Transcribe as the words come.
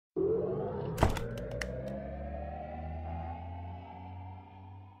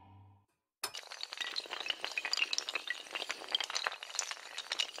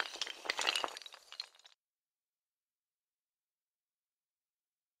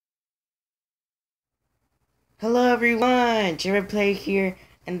Hello everyone, Kirby Play here,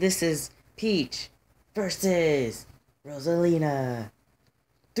 and this is Peach versus Rosalina.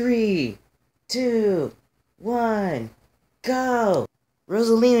 3, 2, 1, go!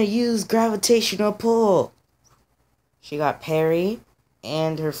 Rosalina used gravitational pull. She got Perry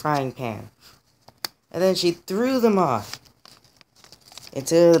and her frying pan. And then she threw them off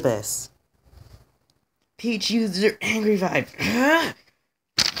into the abyss. Peach used her angry vibe.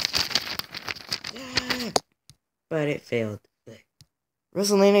 But it failed.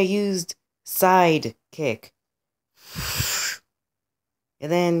 Rosalina used side kick. And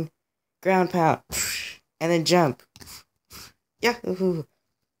then ground pound. And then jump. Yahoo!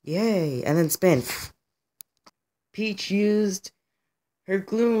 Yay! And then spin. Peach used her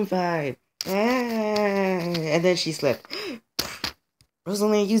gloom vibe. And then she slipped.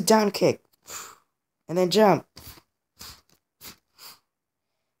 Rosalina used down kick. And then jump.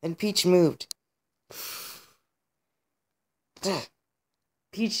 Then Peach moved.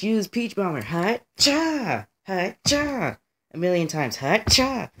 Peach used Peach Bomber. Ha-cha! Ha-cha! A million times.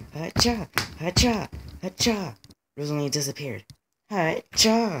 Ha-cha! Ha-cha! Ha-cha! Ha-cha! Rosalina disappeared.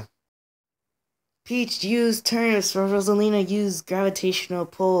 Ha-cha! Peach used turnips, for Rosalina used gravitational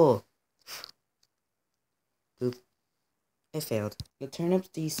pull. Boop. It failed. The turnips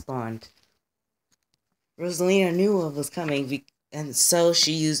despawned. Rosalina knew what was coming, and so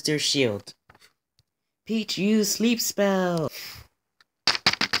she used her shield. Peach used sleep spell.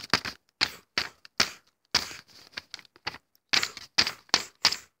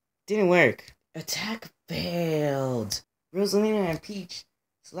 Didn't work. Attack failed. Rosalina and Peach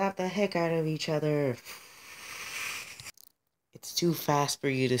slapped the heck out of each other. It's too fast for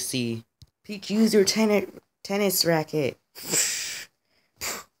you to see. Peach used her tennis racket.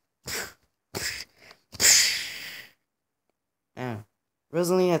 Oh.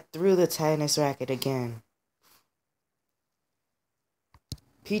 Rosalina threw the tennis racket again.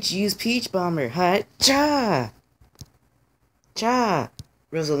 Peach used Peach Bomber. Ha-cha! Cha!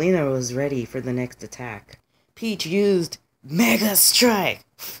 Rosalina was ready for the next attack. Peach used Mega Strike!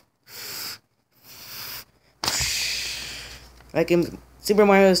 Like in Super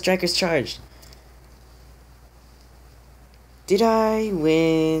Mario Strikers Charged. Did I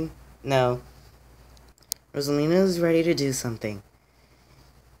win? No. Rosalina is ready to do something.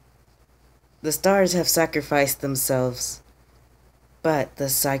 The stars have sacrificed themselves, but the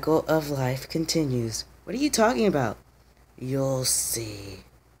cycle of life continues. What are you talking about? You'll see.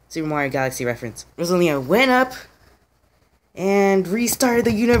 Super Mario Galaxy reference. Rosalina went up and restarted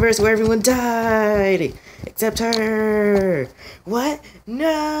the universe where everyone died, except her. What?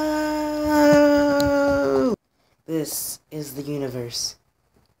 No! This is the universe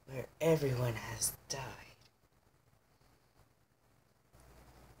where everyone has died.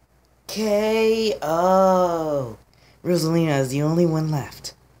 KO! Rosalina is the only one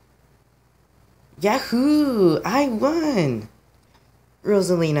left. Yahoo! I won!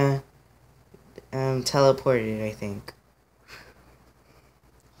 Rosalina teleported, I think.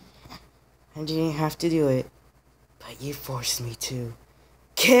 I didn't have to do it, but you forced me to.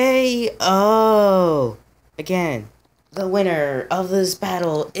 KO! Again, the winner of this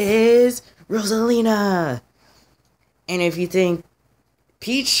battle is Rosalina! And if you think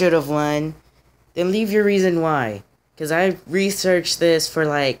Peach should have won, then leave your reason why. Because I researched this for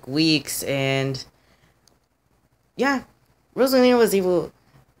like weeks, and yeah, Rosalina was able.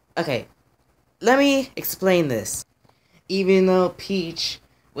 Okay, let me explain this. Even though Peach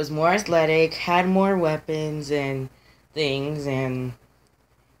was more athletic, had more weapons and things, and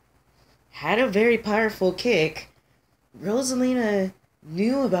had a very powerful kick, Rosalina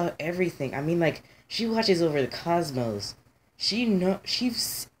knew about everything. I mean, like, she watches over the cosmos. She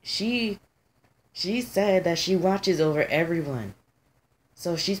said that she watches over everyone.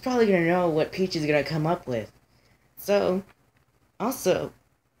 So she's probably gonna know what Peach is gonna come up with. So, also,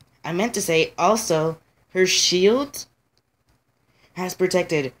 I meant to say, also, her shield has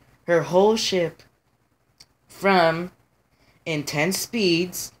protected her whole ship from intense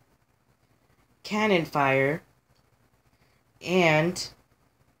speeds, cannon fire, and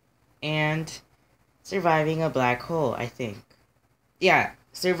surviving a black hole, I think. Yeah,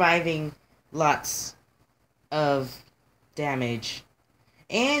 surviving lots of damage.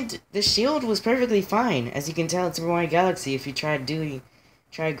 And the shield was perfectly fine, as you can tell in Super Mario Galaxy. If you try going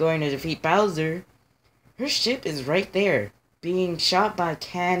to defeat Bowser, her ship is right there, being shot by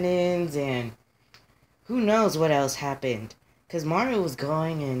cannons, and who knows what else happened. Because Mario was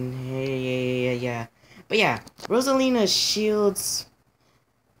going, and yeah. But yeah, Rosalina's shields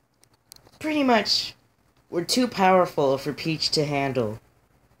pretty much were too powerful for Peach to handle.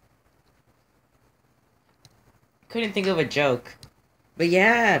 couldn't think of a joke. But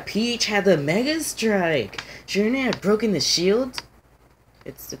yeah, Peach had the Mega Strike. Shouldn't it have broken the shield?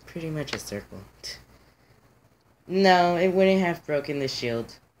 It's pretty much a circle. No, it wouldn't have broken the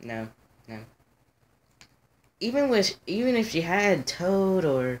shield. No. Even if she had Toad,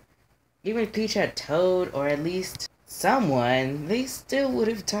 or even if Peach had Toad, or at least someone, they still would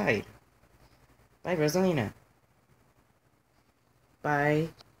have died. By Rosalina. By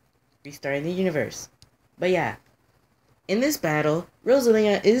restarting the universe. But yeah, in this battle,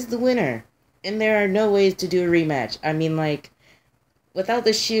 Rosalina is the winner. And there are no ways to do a rematch. I mean, like, without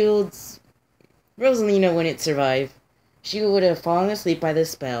the shields, Rosalina wouldn't survive. She would have fallen asleep by the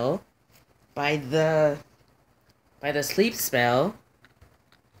spell. By the sleep spell.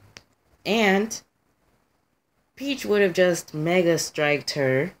 And Peach would have just Mega Striked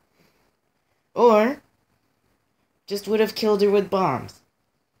her. Or just would have killed her with bombs.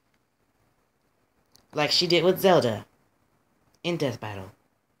 Like she did with Zelda. In Death Battle.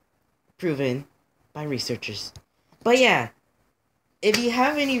 Proven by researchers. But yeah, if you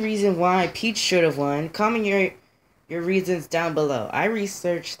have any reason why Peach should have won, comment your reasons down below. I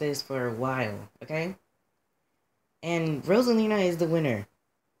researched this for a while, okay? And Rosalina is the winner.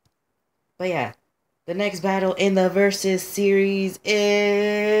 But yeah, the next battle in the Versus series is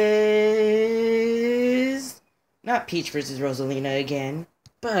not Peach versus Rosalina again,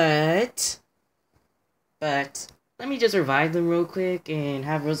 but let me just revive them real quick and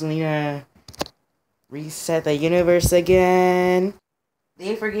have Rosalina reset the universe again.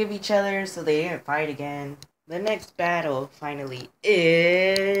 They forgive each other, so they didn't fight again. The next battle, finally,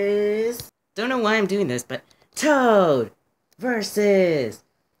 is... Don't know why I'm doing this, but... Toad versus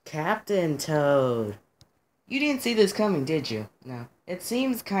Captain Toad. You didn't see this coming, did you? No. It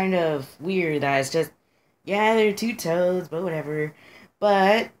seems kind of weird that it's just... Yeah, they're two Toads, but whatever.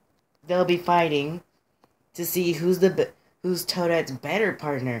 But they'll be fighting to see who's Toadette's better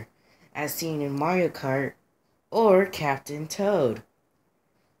partner, as seen in Mario Kart, or Captain Toad.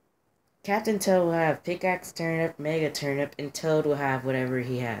 Captain Toad will have Pickaxe Turnip, Mega Turnip, and Toad will have whatever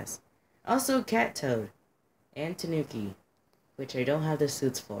he has. Also Cat Toad, and Tanuki, which I don't have the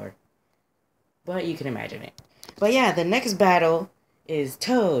suits for, but you can imagine it. But yeah, the next battle is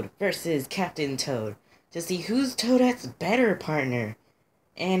Toad versus Captain Toad, to see who's Toadette's better partner.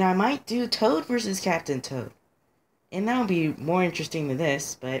 And I might do Toad versus Captain Toad. And that'll be more interesting than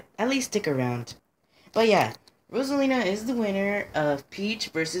this, but at least stick around. But yeah, Rosalina is the winner of Peach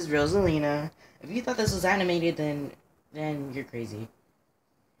versus Rosalina. If you thought this was animated, then you're crazy.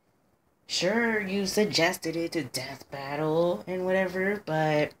 Sure, you suggested it to Death Battle and whatever,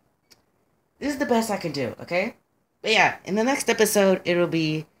 but this is the best I can do, okay? But yeah, in the next episode, it'll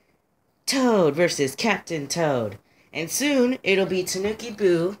be Toad versus Captain Toad. And soon, it'll be Tanuki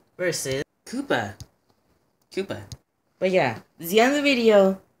Boo versus Koopa. But yeah, this is the end of the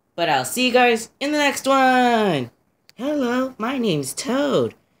video. But I'll see you guys in the next one. Hello, my name's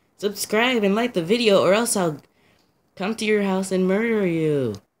Toad. Subscribe and like the video, or else I'll come to your house and murder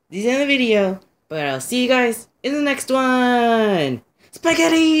you. This is the end of the video. But I'll see you guys in the next one.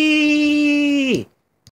 Spaghetti!